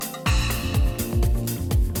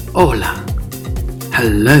Hola,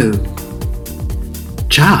 hello,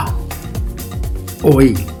 ciao,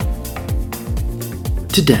 oi.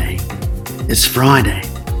 Today is Friday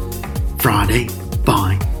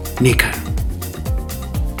by Nico.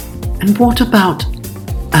 And what about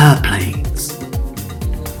airplanes?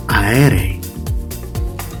 Aerei,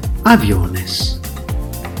 aviones,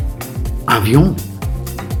 avion,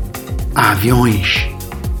 aviões.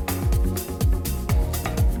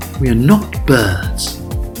 We are not birds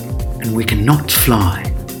and we cannot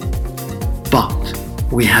fly, but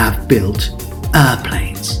we have built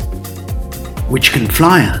airplanes which can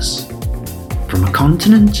fly us from a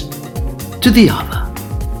continent to the other.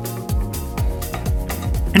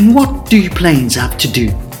 And what do planes have to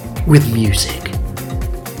do with music?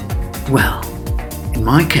 Well, in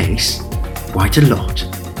my case, quite a lot.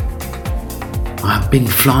 I have been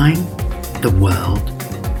flying the world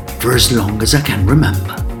for as long as I can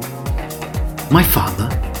remember. My father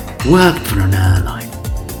worked for an airline.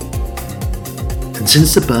 And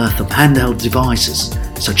since the birth of handheld devices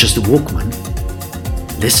such as the Walkman,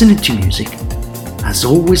 listening to music has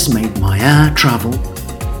always made my air travel,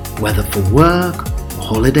 whether for work or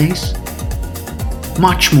holidays,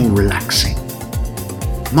 much more relaxing,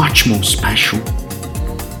 much more special,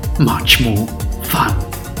 much more fun.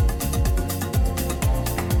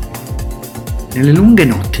 Nelle lunghe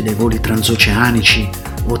notti dei voli transoceanici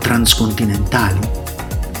o transcontinentali,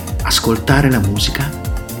 ascoltare la musica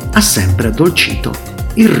ha sempre addolcito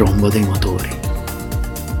il rombo dei motori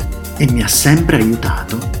e mi ha sempre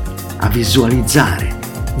aiutato a visualizzare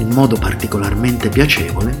in modo particolarmente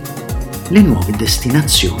piacevole le nuove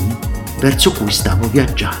destinazioni verso cui stavo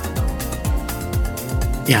viaggiando.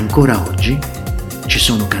 E ancora oggi ci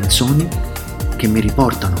sono canzoni che mi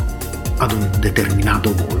riportano ad un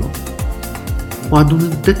determinato volo o ad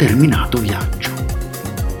un determinato viaggio.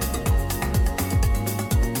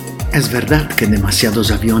 Es verdad que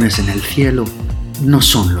demasiados aviones en el cielo no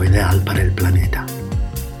son lo ideal para el planeta,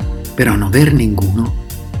 pero no ver ninguno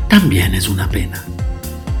también es una pena.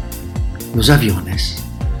 Los aviones,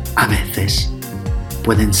 a veces,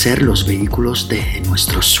 pueden ser los vehículos de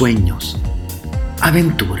nuestros sueños,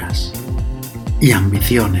 aventuras y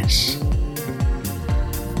ambiciones.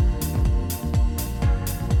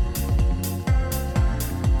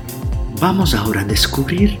 Vamos ahora a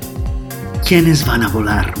descubrir quiénes van a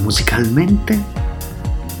volar musicalmente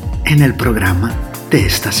en el programa de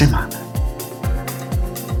esta semana.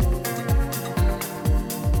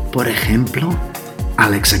 Por ejemplo,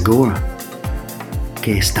 Alex Agora,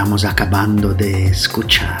 que estamos acabando de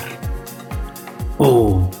escuchar,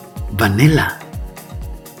 o Vanilla,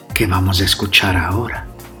 que vamos a escuchar ahora.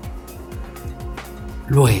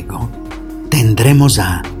 Luego tendremos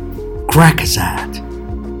a Crackazad,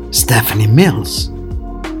 Stephanie Mills,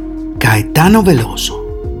 Caetano Veloso,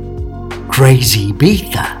 Crazy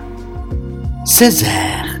Ibiza,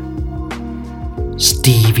 Césaire,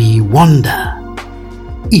 Stevie Wonder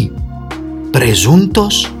y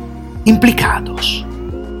Presuntos Implicados.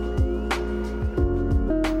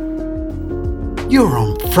 You're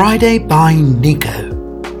on Friday by Nico.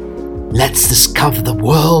 Let's discover the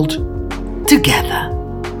world together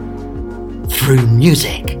through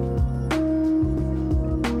music.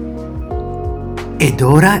 Ed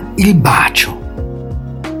ora il bacio.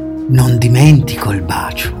 Non dimentico il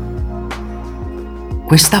bacio.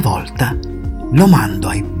 Questa volta lo mando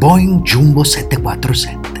ai Boeing Jumbo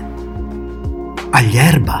 747, agli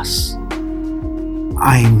Airbus,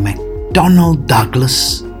 ai McDonnell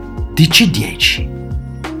Douglas DC-10,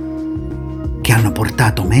 che hanno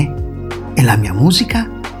portato me e la mia musica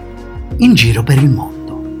in giro per il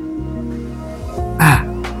mondo. Ah,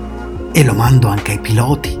 e lo mando anche ai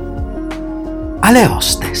piloti, alle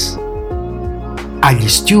hostess, agli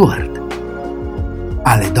steward,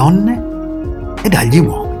 alle donne ed agli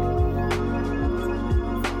uomini.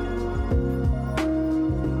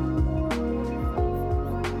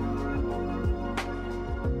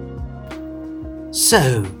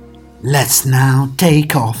 So, let's now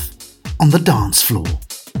take off on the dance floor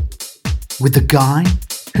with the guy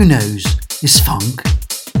who knows his funk,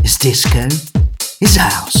 his disco, his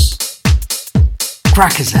house.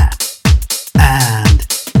 Crackazad and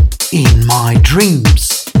In My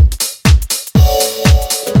Dreams.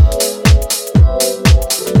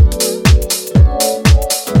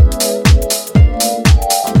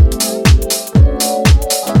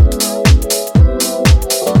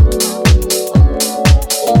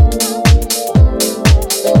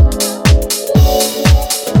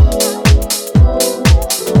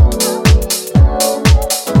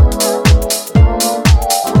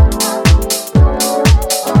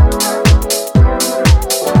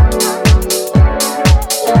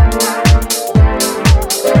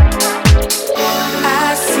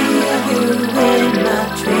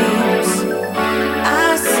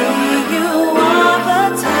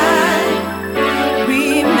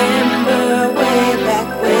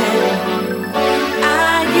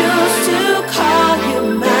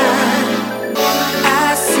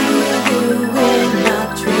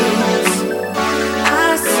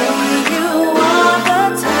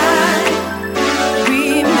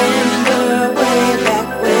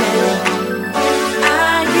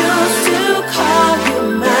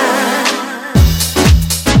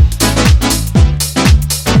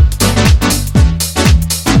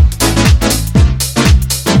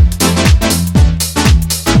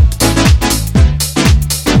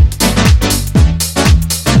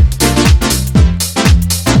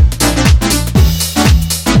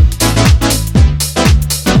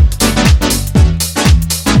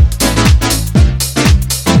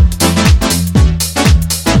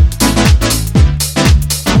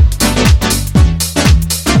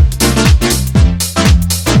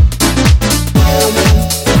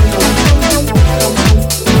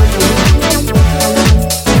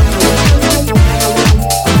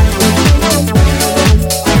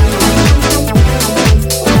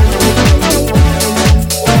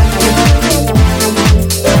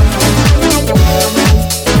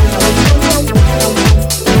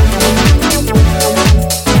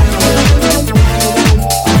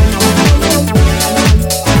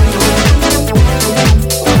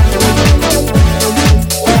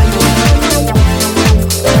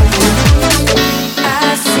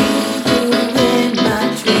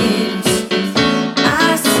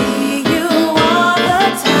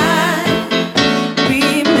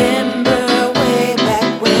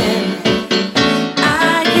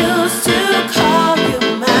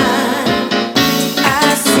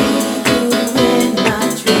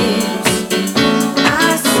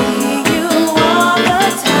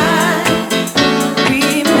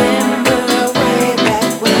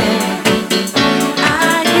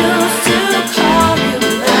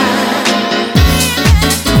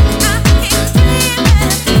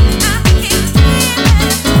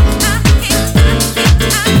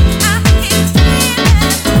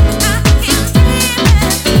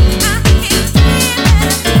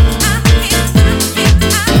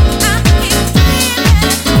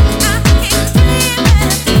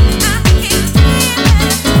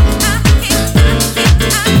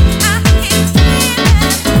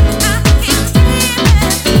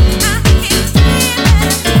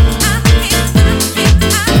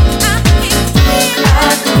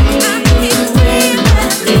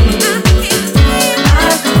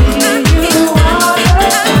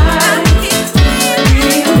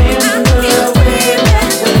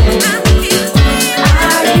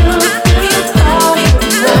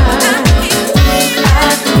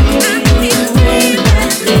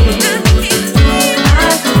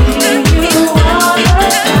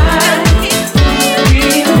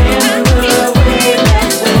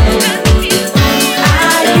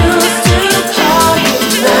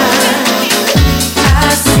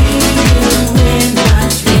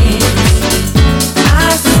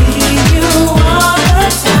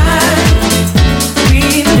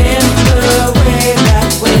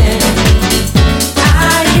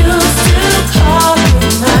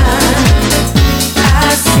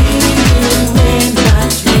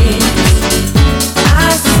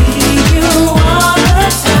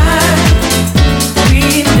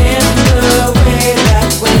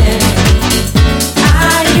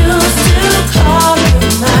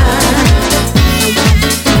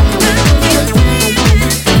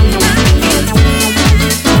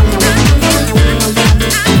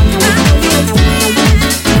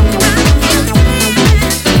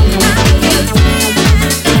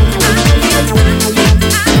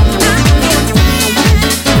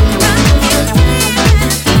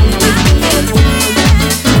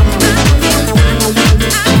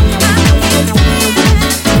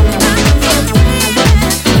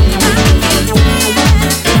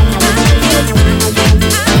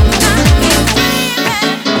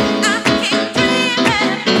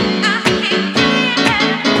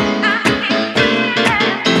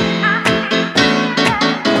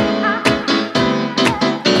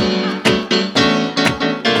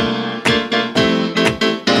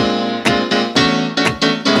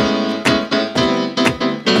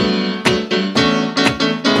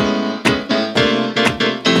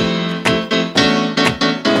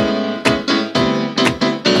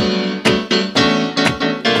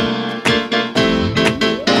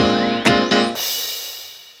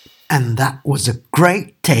 was a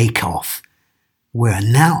great takeoff. We're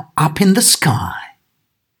now up in the sky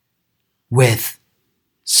with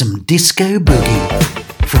some disco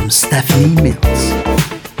boogie from Stephanie Mills.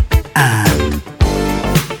 And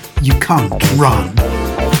You Can't Run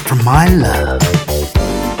From My Love.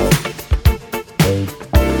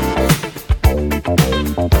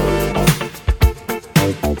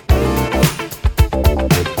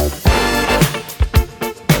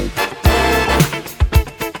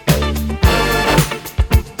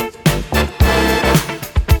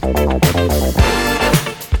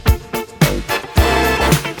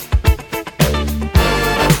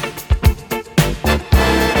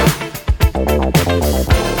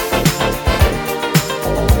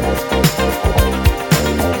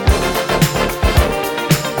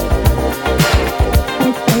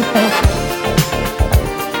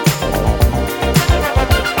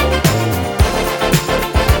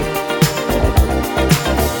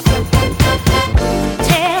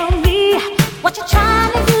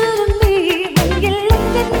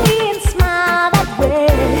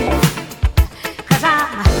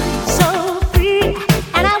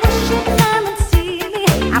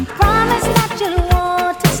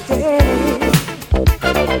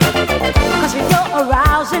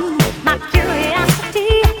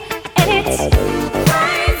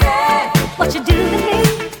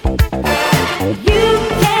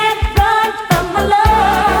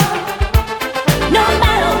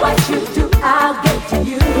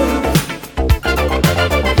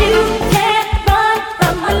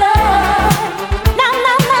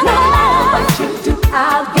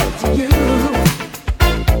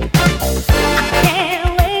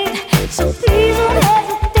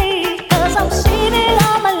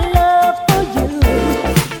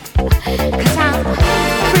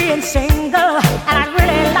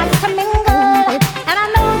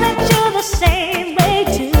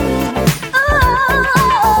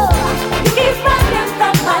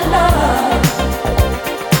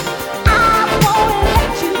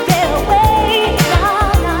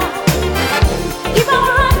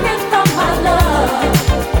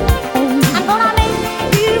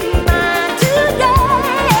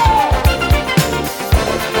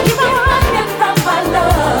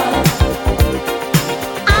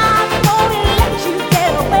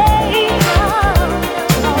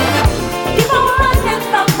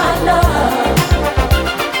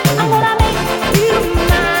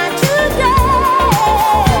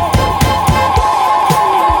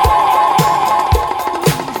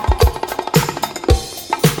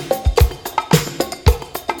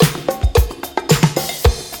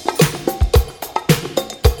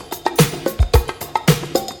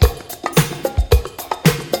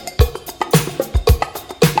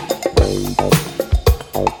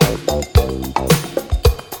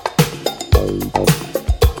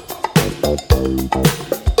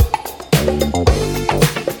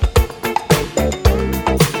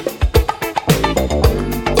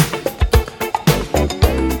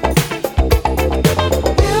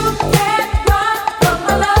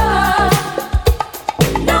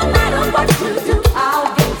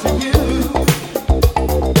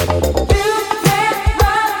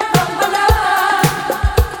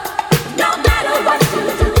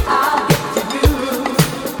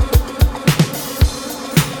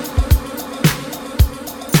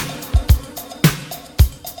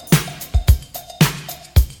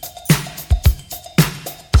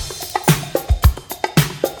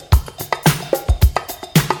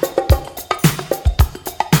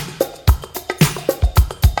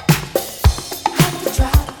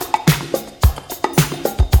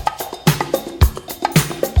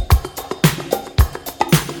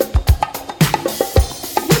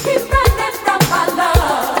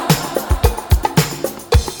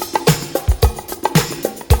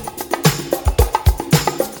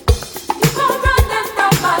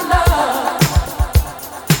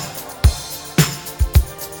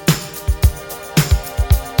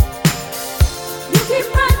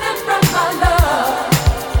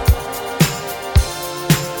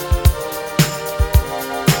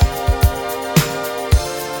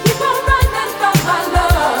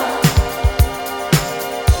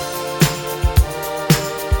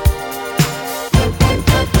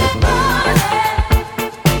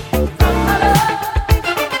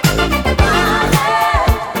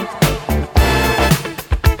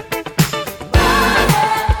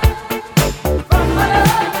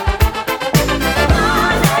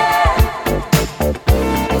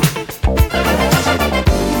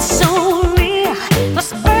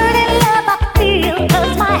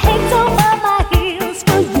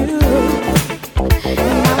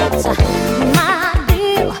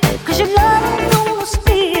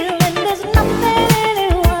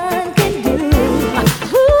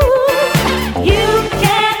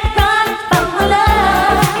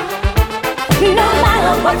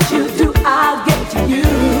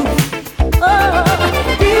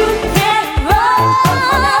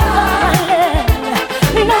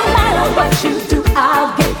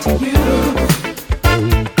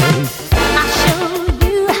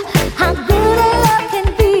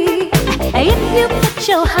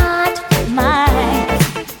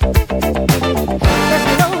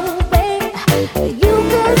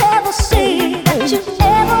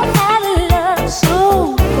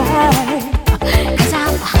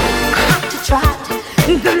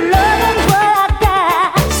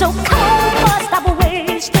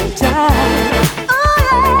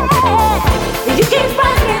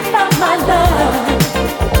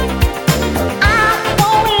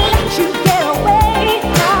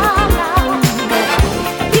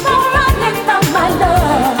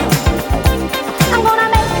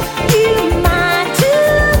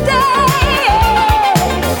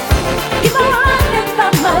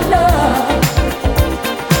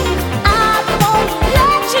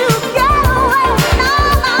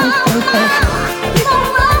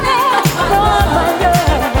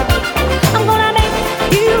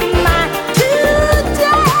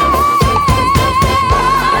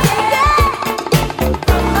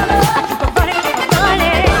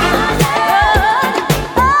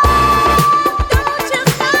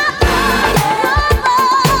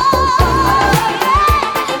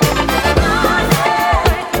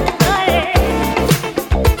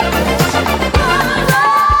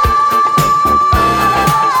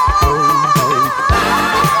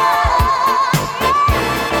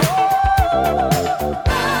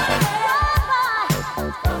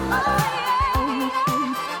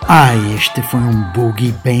 Este foi um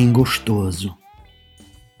boogie bem gostoso.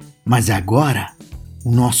 Mas agora,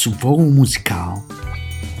 o nosso voo musical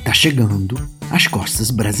está chegando às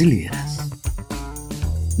costas brasileiras.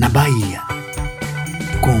 Na Bahia,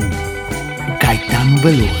 com o Caetano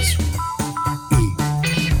Veloso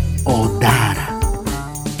e Odara.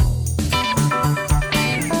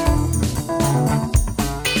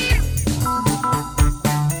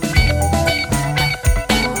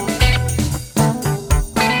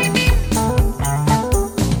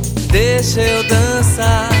 Deixa eu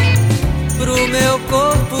dançar pro meu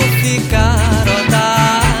corpo ficar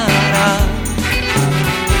odara.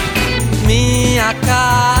 Minha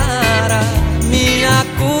cara, minha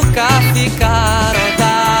cuca ficar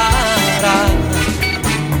odara.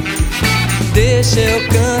 Deixa eu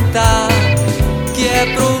cantar, que é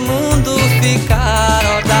pro mundo ficar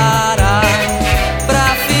odara.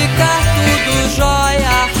 Pra ficar tudo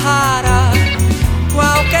jóia rara,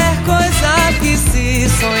 qualquer coisa que se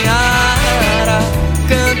sonhara,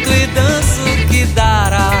 canto e danço que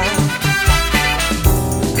dará.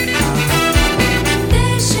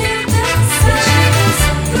 Deixa eu dançar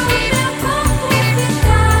pro meu corpo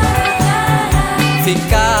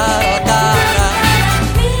Ficar odara.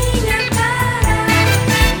 minha cara,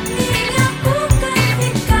 minha boca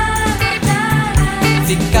ficar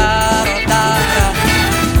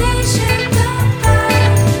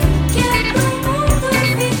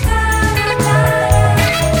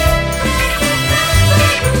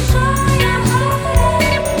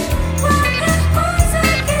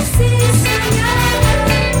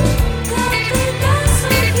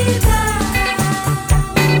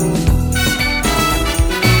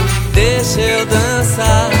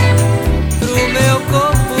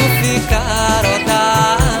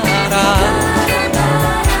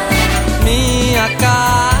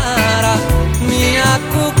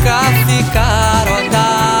Ficar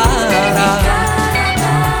odara.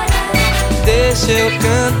 Deixa eu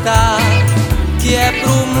cantar, que é pro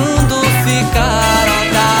mundo ficar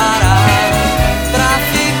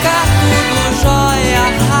tudo jóia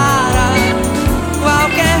rara,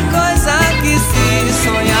 qualquer coisa que se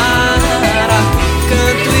sonhar,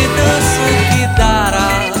 canto e danço que dá.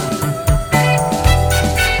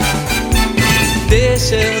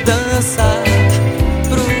 Deixa eu dançar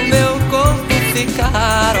pro meu corpo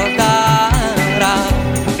ficar odara.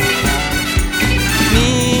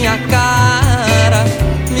 Minha cara,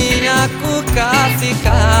 minha cuca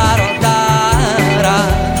ficar odara.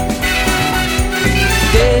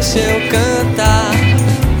 Deixa eu cantar,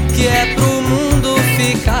 que é pro mundo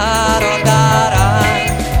ficar odara.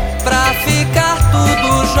 Pra ficar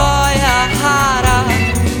tudo jóia rara,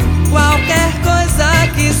 qualquer coisa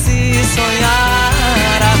que se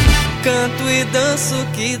sonhara, canto e danço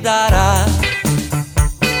que dará.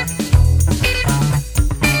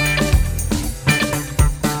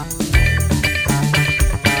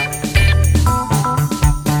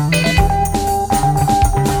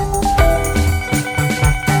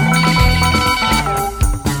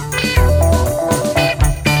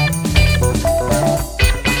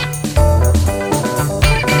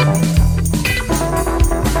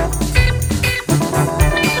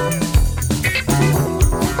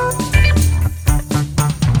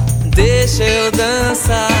 Deixa eu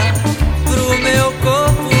dançar pro meu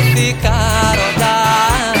corpo ficar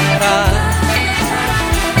odara.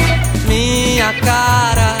 Minha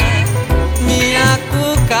cara, minha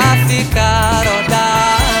cuca ficar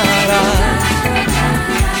odara.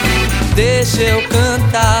 Deixa eu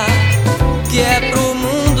cantar, que é pro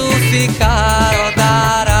mundo ficar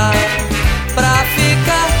odara. Pra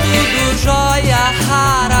ficar tudo jóia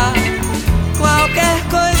rara, qualquer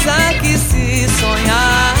coisa que se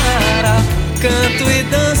sonhara, canto e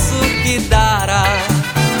danço que dará.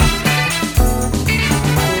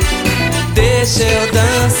 Deixa eu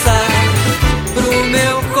dançar pro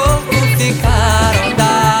meu corpo ficar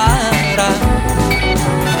odara.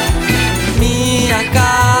 Minha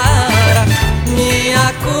cara,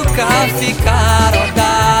 minha cuca ficar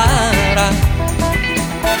odara.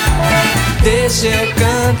 Deixa eu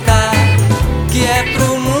cantar, que é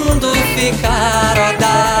pro mundo ficar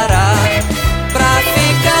odara. Pra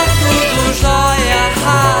ficar tudo jóia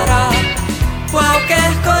rara,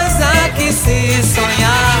 qualquer coisa que se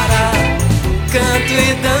sonhara, canto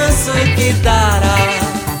e danço que dará.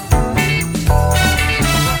 Deixa eu dançar pro meu corpo ficar odara. Minha cara, minha cuca ficar odara. Deixa eu cantar,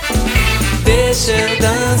 que é pro mundo ficar odara. Pra ficar tudo jóia rara, qualquer coisa que se sonhara, canto e danço que dará. Deixa eu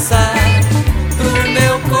dançar pro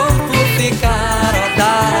meu corpo ficar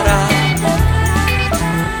odara.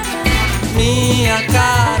 Minha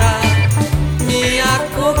cara, minha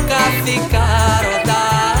cuca ficar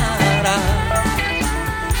odara.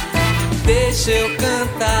 Deixa eu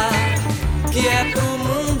cantar, que é pro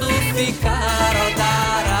mundo ficar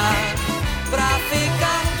odara.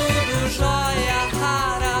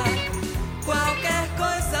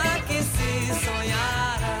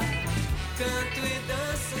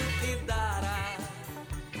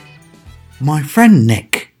 My friend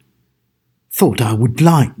Nick thought I would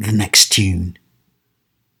like the next tune.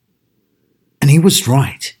 And he was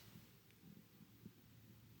right.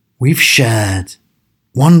 We've shared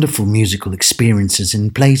wonderful musical experiences in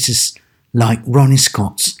places like Ronnie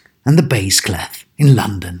Scott's and the Bass Clef in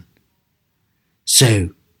London. So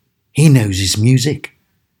he knows his music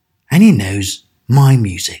and he knows my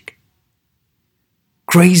music.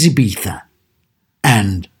 Crazy Beatha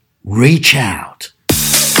and Reach Out.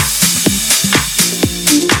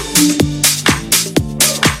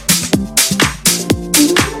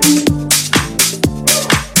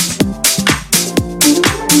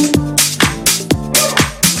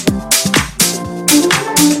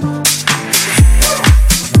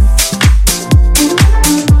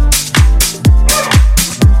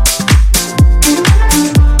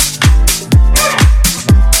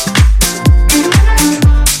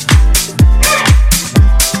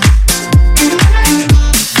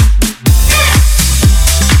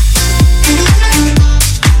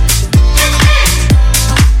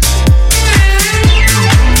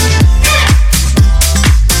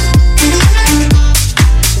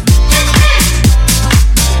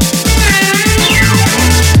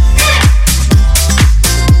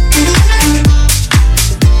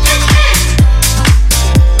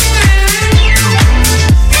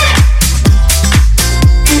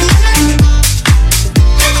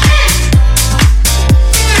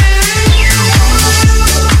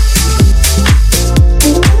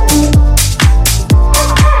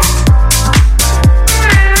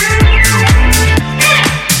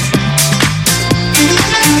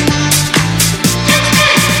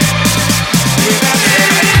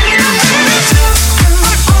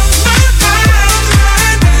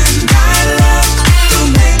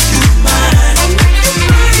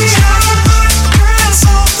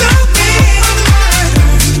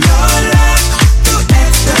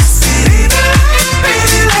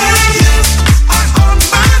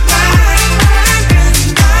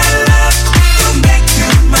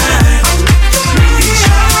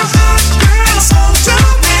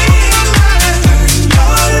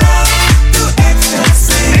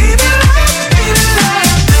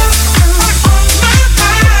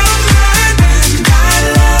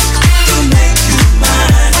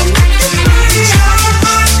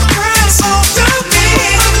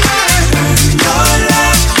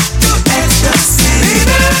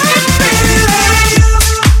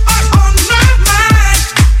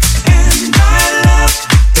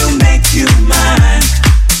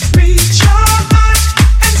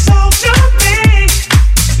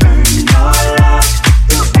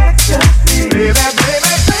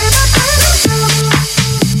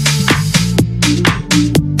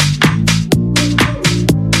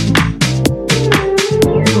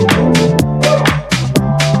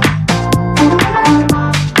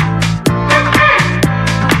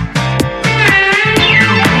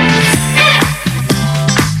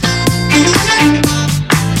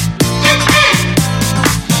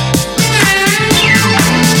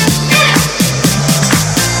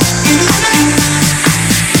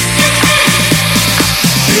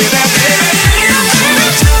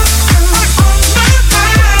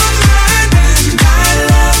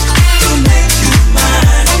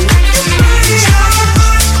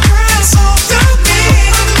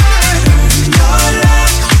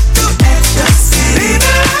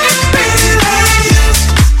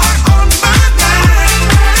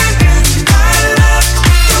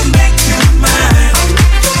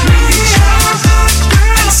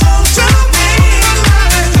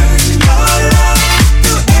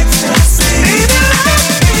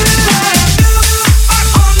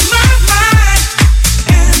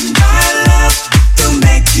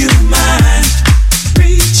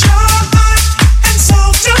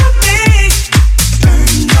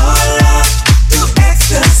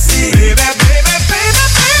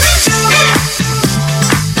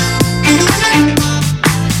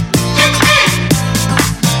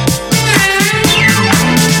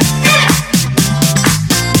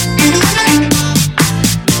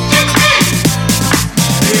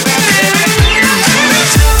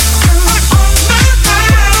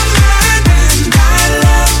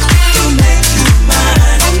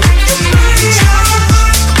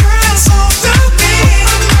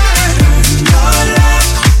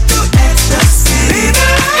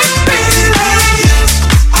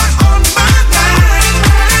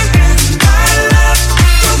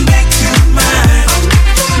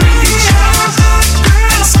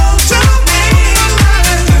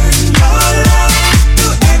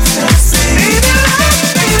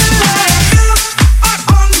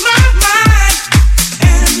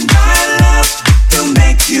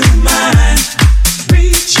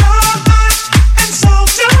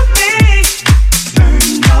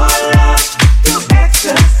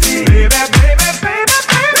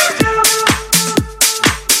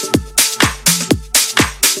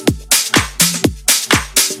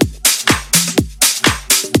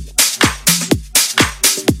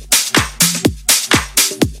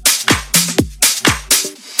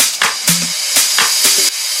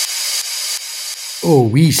 Oh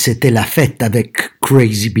oui, c'était la fête avec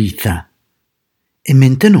Crazy Bitha. Et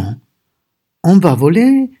maintenant, on va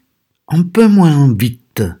voler un peu moins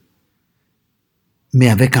vite, mais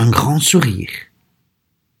avec un grand sourire.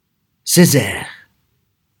 Césaire,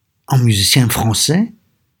 un musicien français,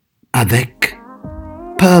 avec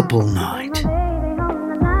Purple Night.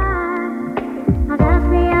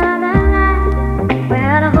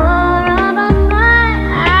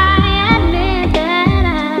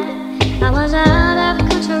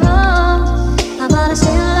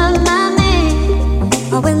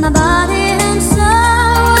 With my body and soul.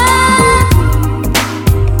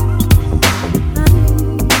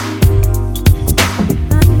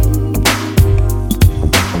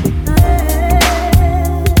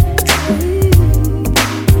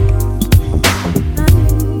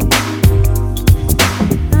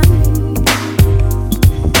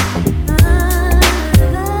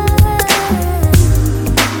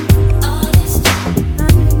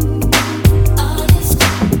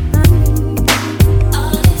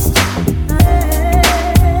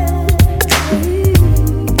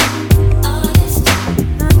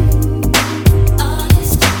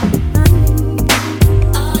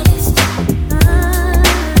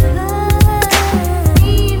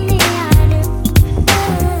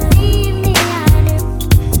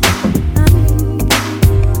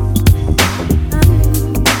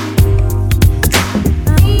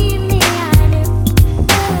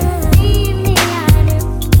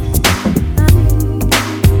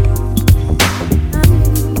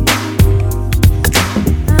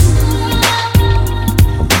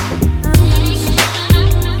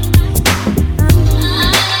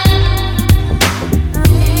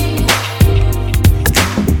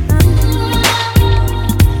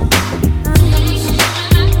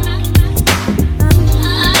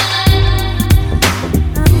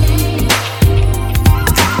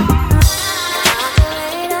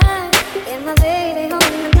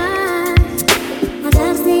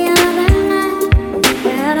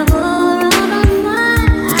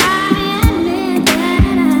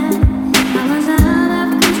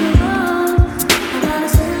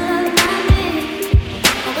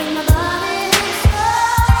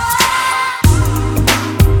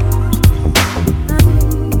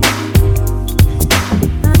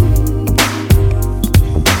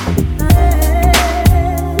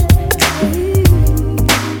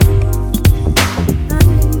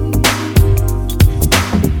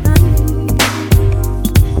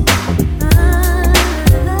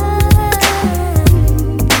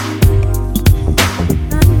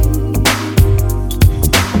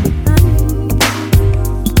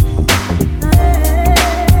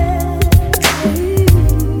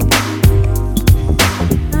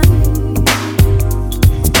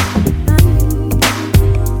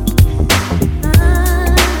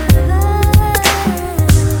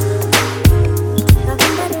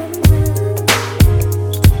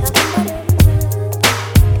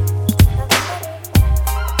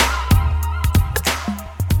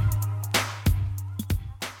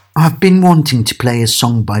 I've been wanting to play a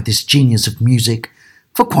song by this genius of music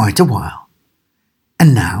for quite a while,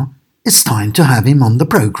 and now it's time to have him on the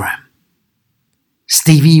programme.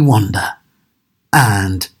 Stevie Wonder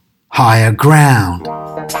and Higher Ground.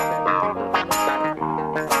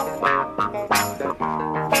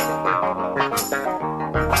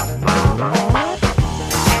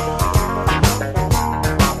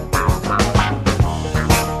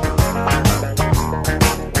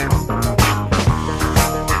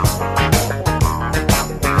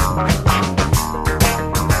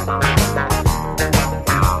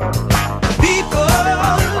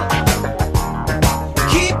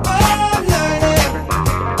 Keep on learning.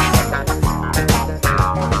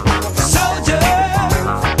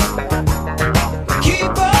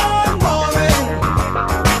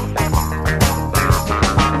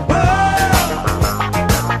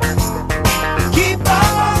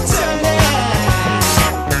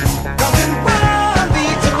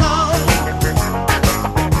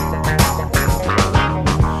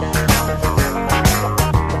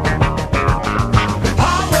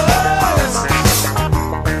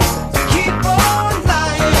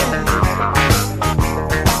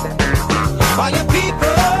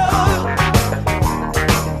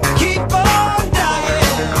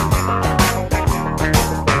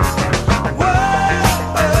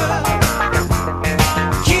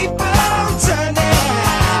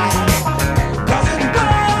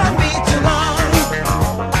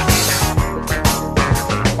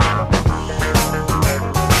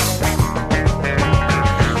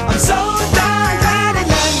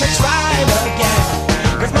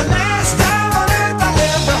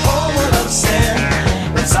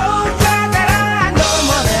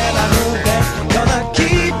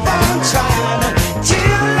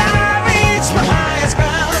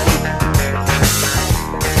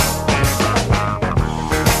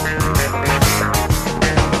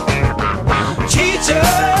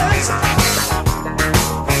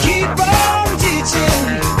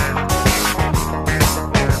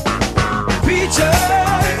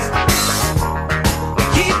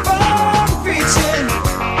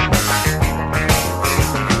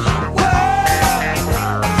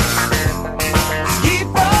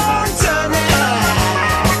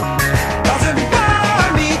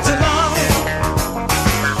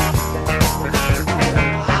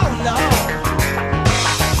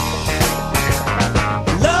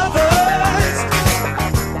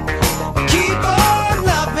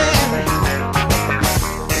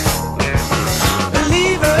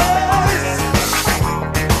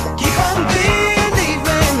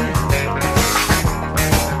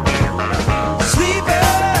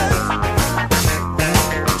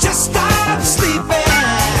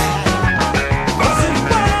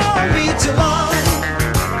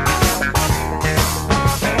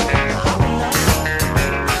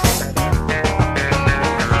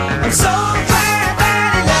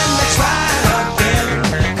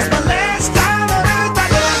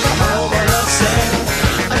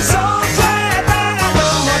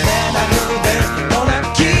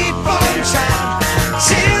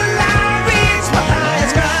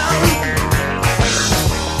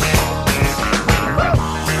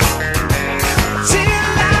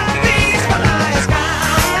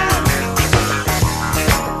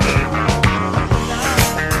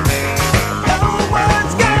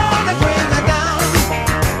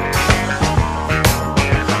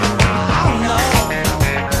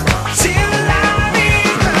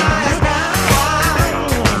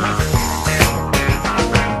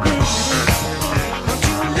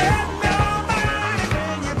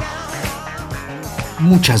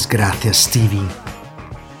 Muchas gracias, Stevie.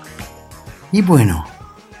 Y bueno,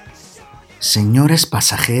 señores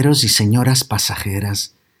pasajeros y señoras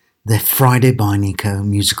pasajeras de Friday Barneco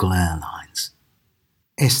Musical Airlines,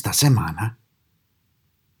 esta semana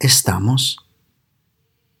estamos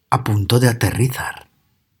a punto de aterrizar.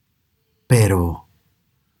 Pero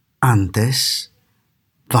antes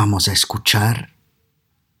vamos a escuchar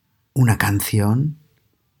una canción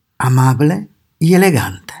amable y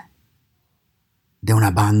elegante de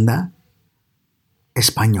una banda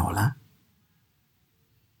española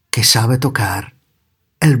que sabe tocar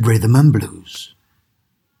el rhythm and blues.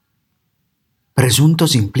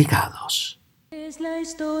 Presuntos implicados. Es la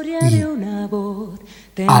historia Y de una voz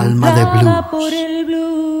Alma de templada Blues. por el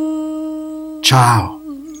blues. Chao.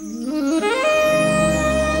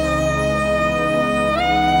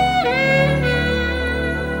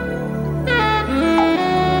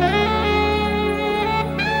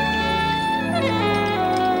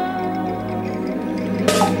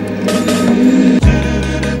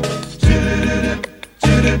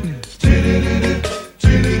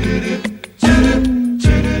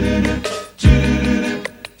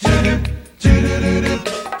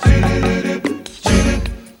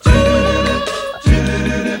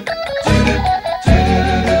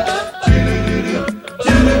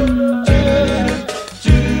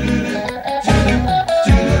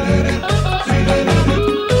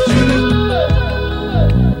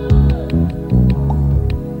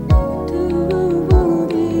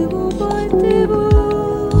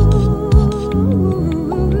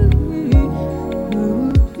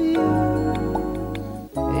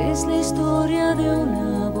 Es la historia de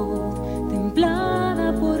una voz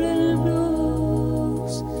templada por el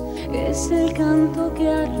blues. Es el canto que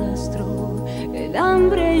arrastró el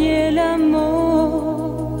hambre y el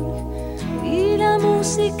amor. Y la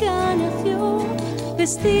música nació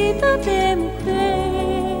vestida de mujer.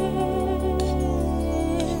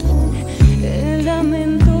 El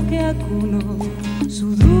lamento que acunó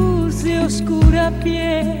su dulce oscura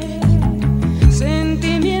piel.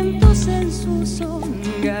 Sentimientos en su son,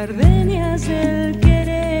 gardenias del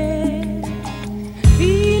querer.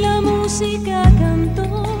 Y la música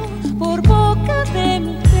cantó por boca de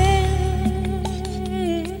mujer.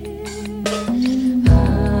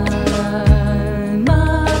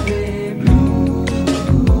 Alma de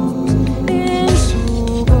blues en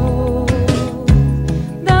su voz,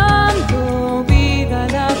 dando vida a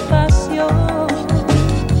la pasión.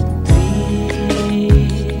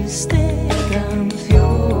 Triste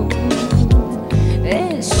canción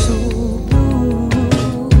es su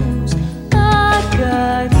blues,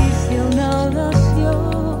 acaricia una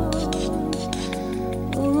oración.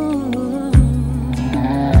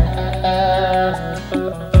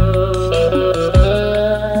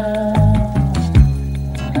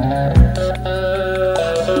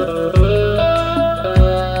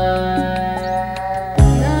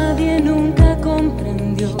 Nadie nunca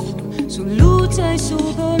comprendió su lucha y su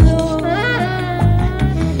dolor.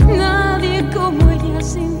 Nadie como ella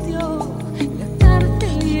sintió la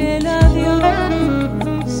cárcel y el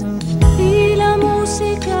adiós. Y la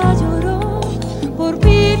música lloró por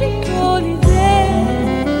Billy Holiday.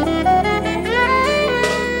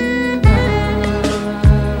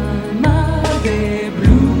 Alma de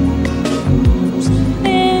blues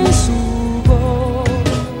en su voz,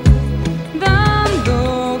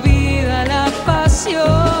 dando vida a la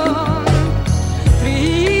pasión.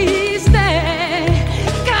 Triste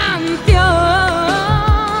canción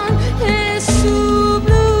es su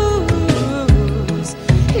blues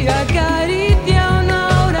y acá